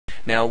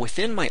Now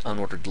within my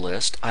unordered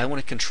list, I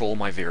want to control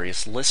my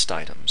various list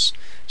items.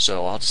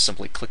 So I'll just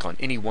simply click on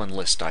any one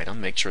list item,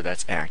 make sure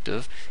that's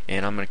active,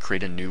 and I'm going to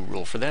create a new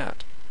rule for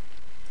that.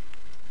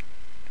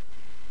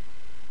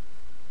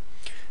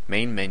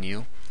 Main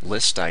menu,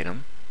 list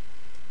item.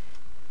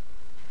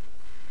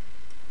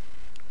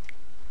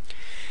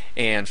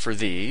 And for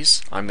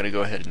these, I'm going to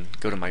go ahead and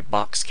go to my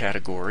box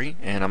category,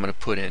 and I'm going to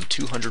put in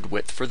 200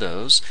 width for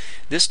those.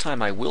 This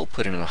time I will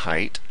put in a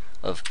height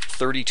of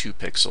 32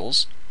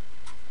 pixels.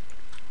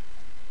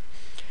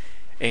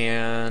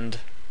 And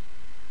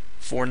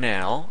for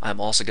now,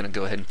 I'm also going to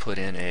go ahead and put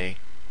in a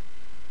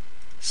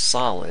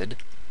solid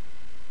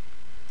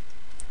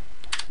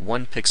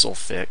 1 pixel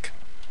thick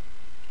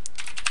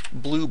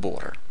blue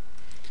border.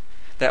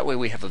 That way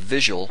we have a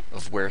visual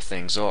of where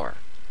things are.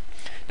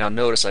 Now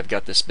notice I've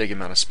got this big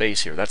amount of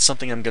space here. That's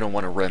something I'm going to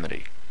want to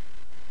remedy.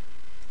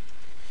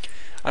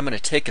 I'm going to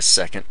take a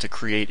second to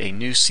create a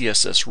new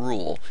CSS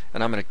rule,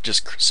 and I'm going to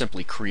just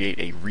simply create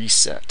a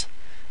reset.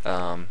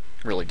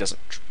 Really doesn't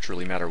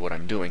truly matter what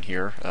I'm doing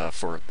here.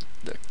 For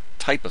the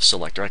type of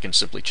selector, I can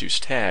simply choose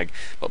tag,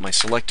 but my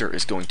selector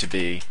is going to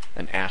be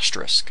an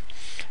asterisk.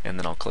 And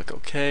then I'll click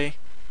OK.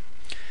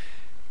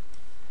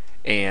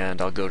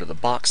 And I'll go to the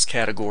box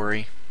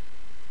category.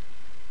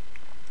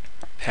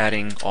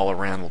 Padding all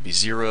around will be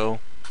 0.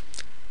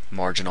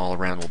 Margin all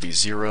around will be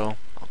 0.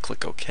 I'll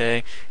click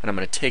OK. And I'm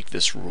going to take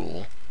this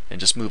rule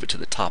and just move it to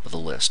the top of the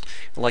list.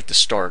 I like to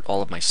start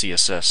all of my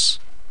CSS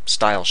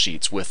style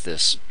sheets with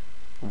this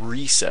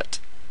reset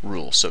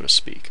rule, so to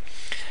speak.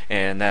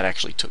 And that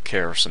actually took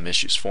care of some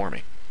issues for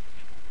me.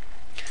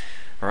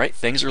 Alright,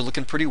 things are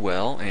looking pretty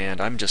well, and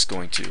I'm just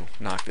going to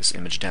knock this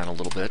image down a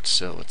little bit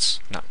so it's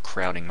not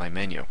crowding my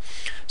menu.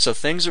 So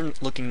things are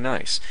looking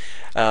nice.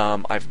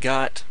 I've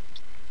got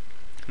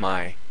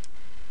my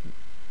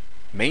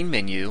main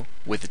menu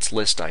with its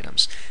list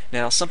items.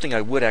 Now something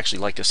I would actually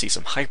like to see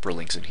some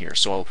hyperlinks in here.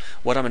 So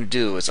what I'm going to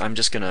do is I'm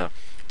just going to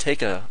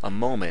take a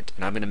moment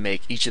and I'm going to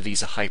make each of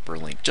these a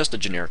hyperlink, just a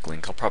generic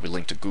link. I'll probably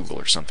link to Google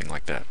or something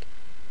like that.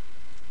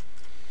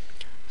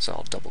 So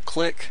I'll double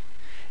click,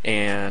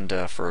 and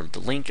for the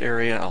link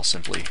area I'll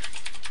simply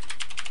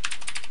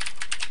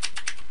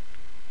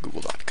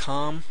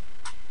google.com,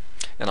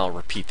 and I'll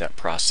repeat that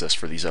process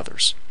for these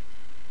others.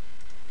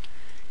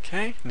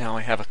 Okay, now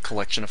I have a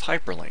collection of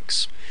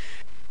hyperlinks.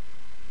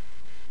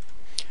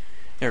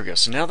 There we go.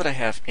 So now that I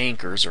have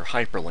anchors or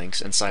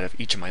hyperlinks inside of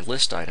each of my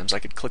list items, I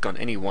could click on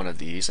any one of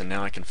these, and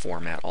now I can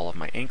format all of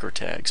my anchor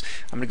tags.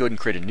 I'm going to go ahead and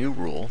create a new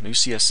rule, new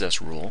CSS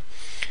rule.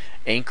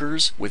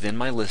 Anchors within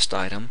my list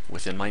item,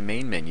 within my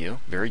main menu.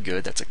 Very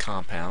good, that's a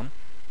compound.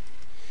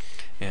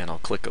 And I'll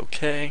click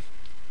OK.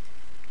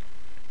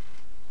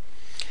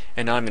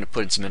 And now I'm going to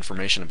put in some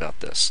information about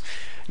this.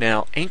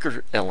 Now,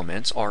 anchor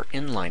elements are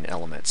inline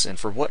elements, and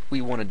for what we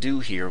want to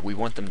do here, we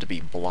want them to be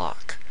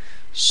block.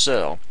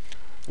 So,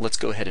 let's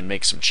go ahead and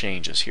make some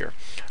changes here.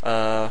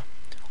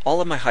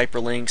 All of my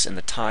hyperlinks in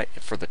the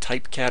for the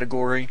type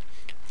category,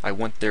 I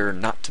want there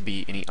not to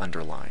be any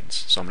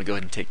underlines. So I'm going to go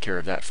ahead and take care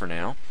of that for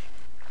now.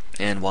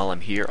 And while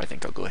I'm here, I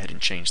think I'll go ahead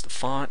and change the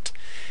font.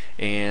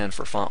 And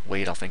for font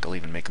weight, I think I'll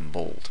even make them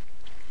bold.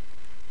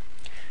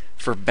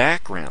 For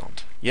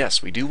background,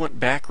 yes, we do want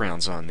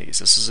backgrounds on these.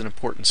 This is an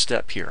important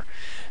step here.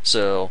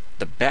 So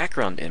the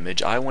background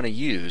image I want to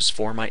use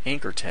for my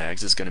anchor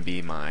tags is going to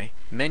be my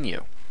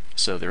menu.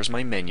 So there's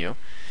my menu.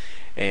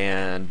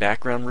 And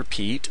background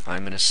repeat,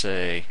 I'm going to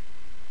say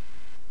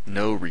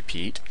no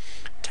repeat.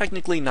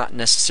 Technically not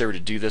necessary to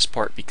do this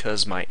part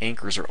because my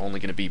anchors are only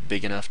going to be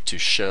big enough to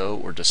show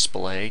or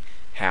display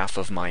half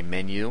of my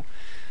menu.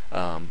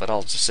 But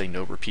I'll just say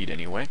no repeat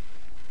anyway.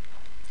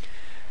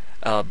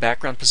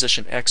 Background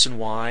position X and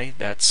Y,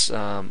 that's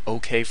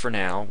okay for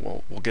now.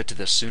 We'll get to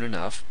this soon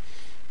enough.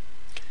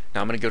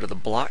 Now I'm going to go to the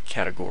block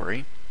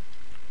category,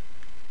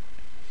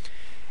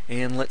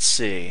 and let's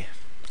see,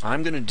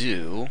 I'm going to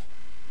do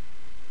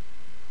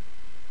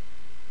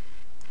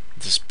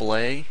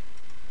display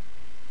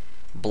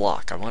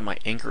block. I want my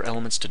anchor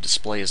elements to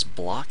display as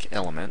block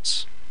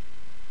elements.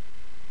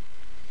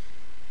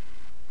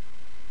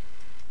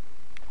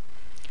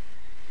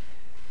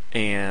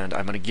 And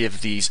I'm going to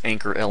give these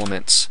anchor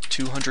elements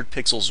 200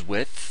 pixels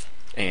width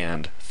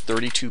and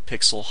 32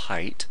 pixel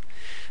height.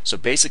 So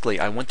basically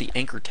I want the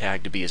anchor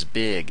tag to be as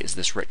big as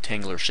this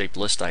rectangular shaped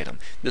list item.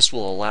 This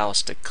will allow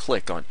us to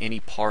click on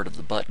any part of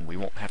the button. We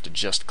won't have to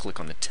just click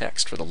on the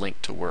text for the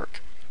link to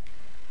work.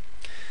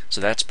 So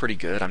that's pretty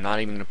good. I'm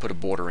not even going to put a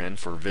border in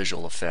for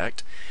visual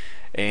effect.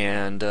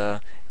 And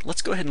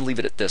let's go ahead and leave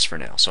it at this for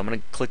now. So I'm going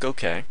to click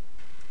OK.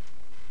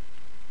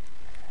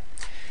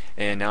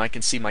 And now I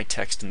can see my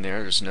text in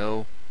there. There's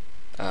no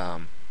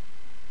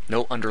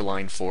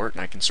underline for it,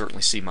 and I can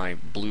certainly see my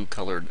blue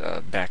colored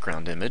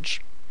background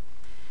image.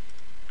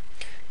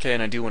 Okay,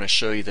 and I do want to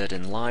show you that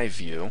in live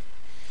view,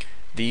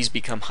 these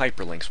become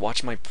hyperlinks.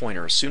 Watch my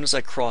pointer. As soon as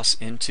I cross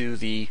into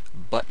the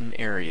button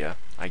area,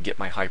 I get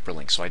my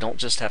hyperlink. So I don't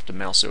just have to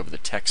mouse over the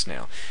text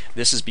now.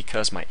 This is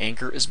because my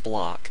anchor is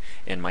block,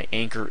 and my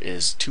anchor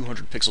is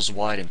 200 pixels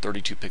wide and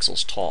 32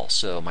 pixels tall.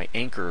 So my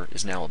anchor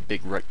is now a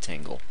big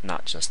rectangle,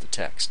 not just the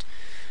text.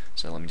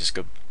 So let me just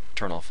go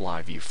turn off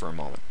live view for a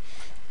moment.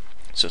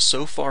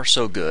 So far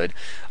so good.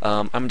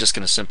 I'm just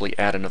going to simply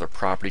add another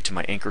property to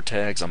my anchor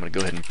tags. I'm going to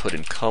go ahead and put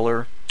in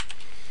color,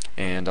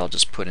 and I'll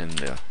just put in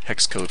the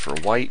hex code for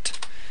white.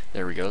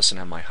 There we go. So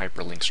now my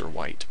hyperlinks are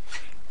white.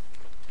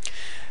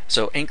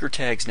 So anchor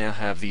tags now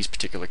have these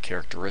particular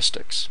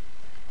characteristics.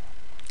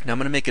 Now I'm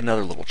going to make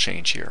another little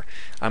change here.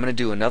 I'm going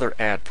to do another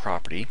add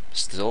property,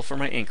 still for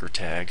my anchor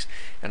tags,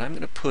 and I'm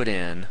going to put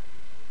in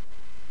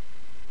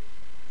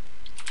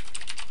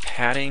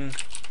padding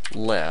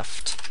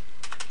left,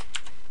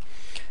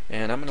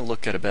 and I'm going to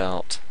look at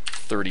about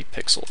 30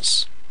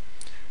 pixels.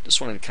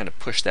 Just wanted to kind of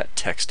push that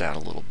text out a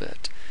little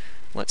bit.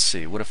 Let's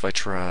see, what if I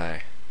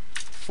try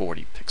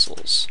 40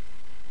 pixels?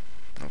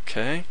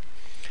 Okay,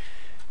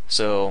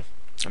 so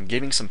I'm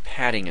giving some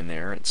padding in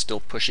there. It's still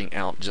pushing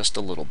out just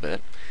a little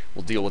bit.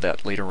 We'll deal with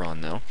that later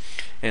on though.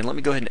 And let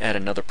me go ahead and add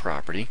another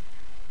property.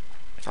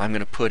 I'm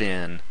going to put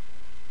in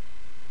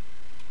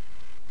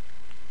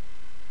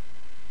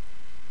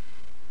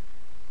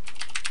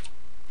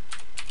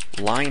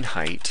line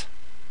height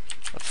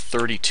of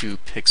 32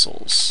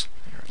 pixels.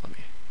 Here, let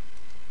me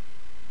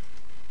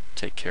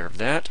take care of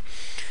that.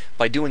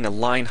 By doing a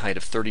line height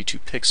of 32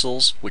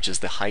 pixels, which is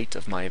the height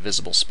of my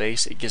visible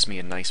space, it gives me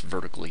a nice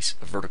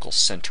vertical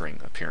centering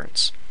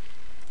appearance.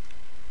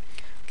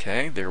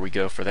 Okay, there we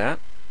go for that.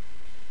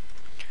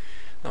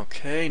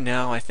 Okay,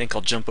 now I think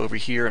I'll jump over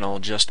here and I'll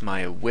adjust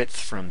my width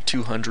from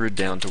 200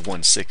 down to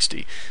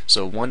 160.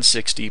 So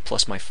 160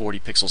 plus my 40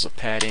 pixels of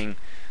padding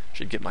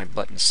should get my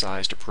button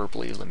sized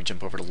appropriately. Let me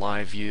jump over to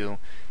live view,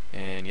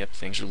 and yep,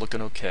 things are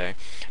looking okay.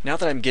 Now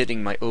that I'm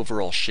getting my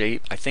overall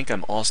shape, I think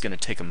I'm also going to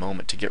take a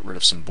moment to get rid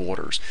of some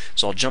borders.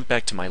 So I'll jump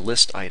back to my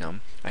list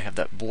item. I have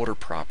that border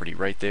property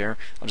right there.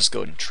 I'll just go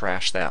ahead and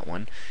trash that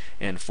one.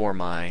 And for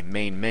my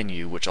main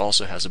menu, which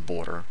also has a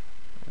border,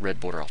 red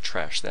border, I'll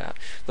trash that.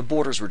 The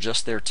borders were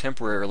just there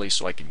temporarily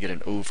so I could get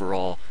an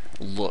overall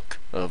look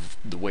of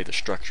the way the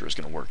structure is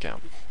going to work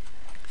out.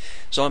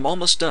 So I'm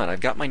almost done. I've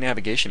got my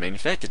navigation menu. In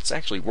fact, it's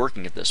actually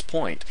working at this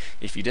point.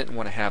 If you didn't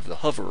want to have the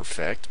hover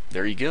effect,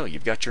 there you go.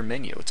 You've got your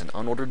menu. It's an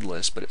unordered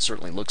list, but it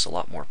certainly looks a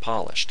lot more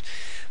polished.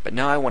 But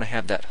now I want to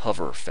have that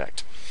hover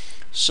effect.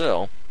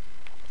 So,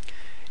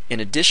 in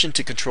addition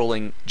to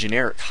controlling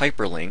generic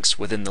hyperlinks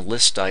within the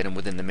list item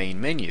within the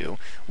main menu,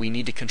 we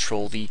need to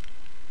control the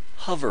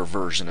hover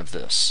version of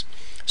this.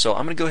 So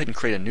I'm going to go ahead and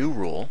create a new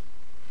rule.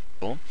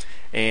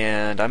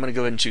 And I'm going to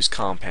go ahead and choose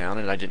compound,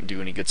 and I didn't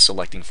do any good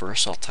selecting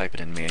first, so I'll type it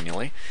in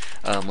manually.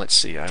 Let's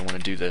see, I want to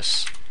do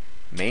this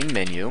main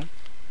menu,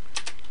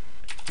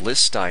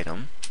 list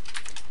item,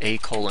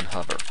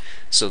 a:hover.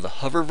 So the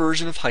hover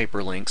version of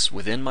hyperlinks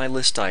within my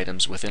list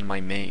items within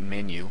my main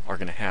menu are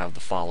going to have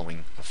the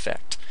following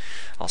effect.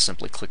 I'll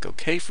simply click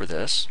OK for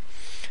this,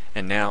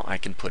 and now I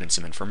can put in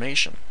some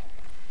information.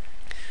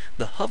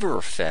 The hover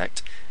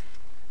effect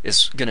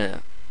is going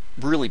to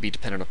really be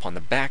dependent upon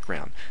the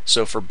background.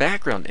 So for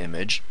background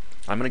image,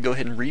 I'm going to go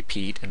ahead and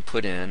repeat and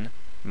put in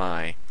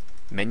my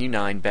menu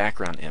 9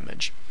 background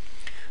image.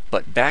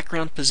 But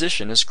background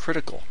position is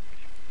critical.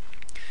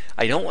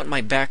 I don't want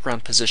my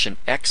background position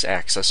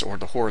x-axis or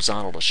the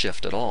horizontal to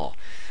shift at all.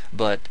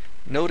 But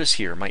notice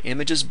here, my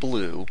image is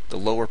blue, the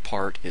lower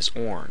part is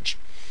orange.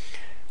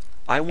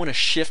 I want to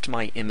shift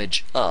my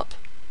image up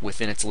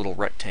within its little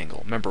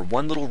rectangle. Remember,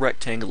 one little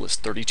rectangle is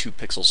 32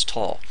 pixels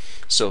tall.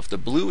 So if the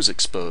blue is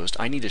exposed,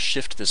 I need to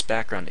shift this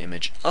background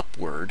image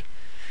upward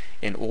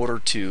in order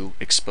to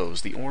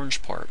expose the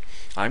orange part.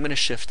 I'm going to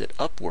shift it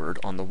upward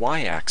on the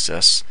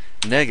y-axis,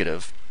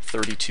 negative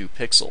 32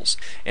 pixels.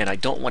 And I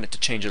don't want it to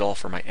change at all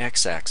for my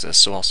x-axis,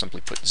 so I'll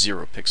simply put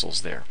 0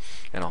 pixels there.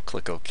 And I'll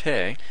click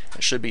OK.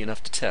 That should be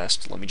enough to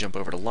test. Let me jump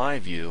over to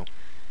live view,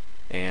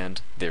 and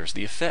there's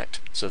the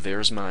effect. So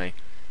there's my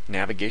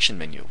navigation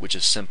menu, which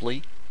is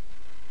simply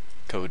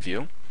code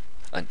view,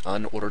 an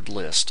unordered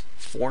list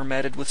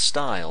formatted with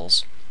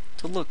styles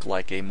to look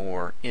like a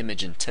more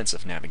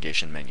image-intensive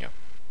navigation menu.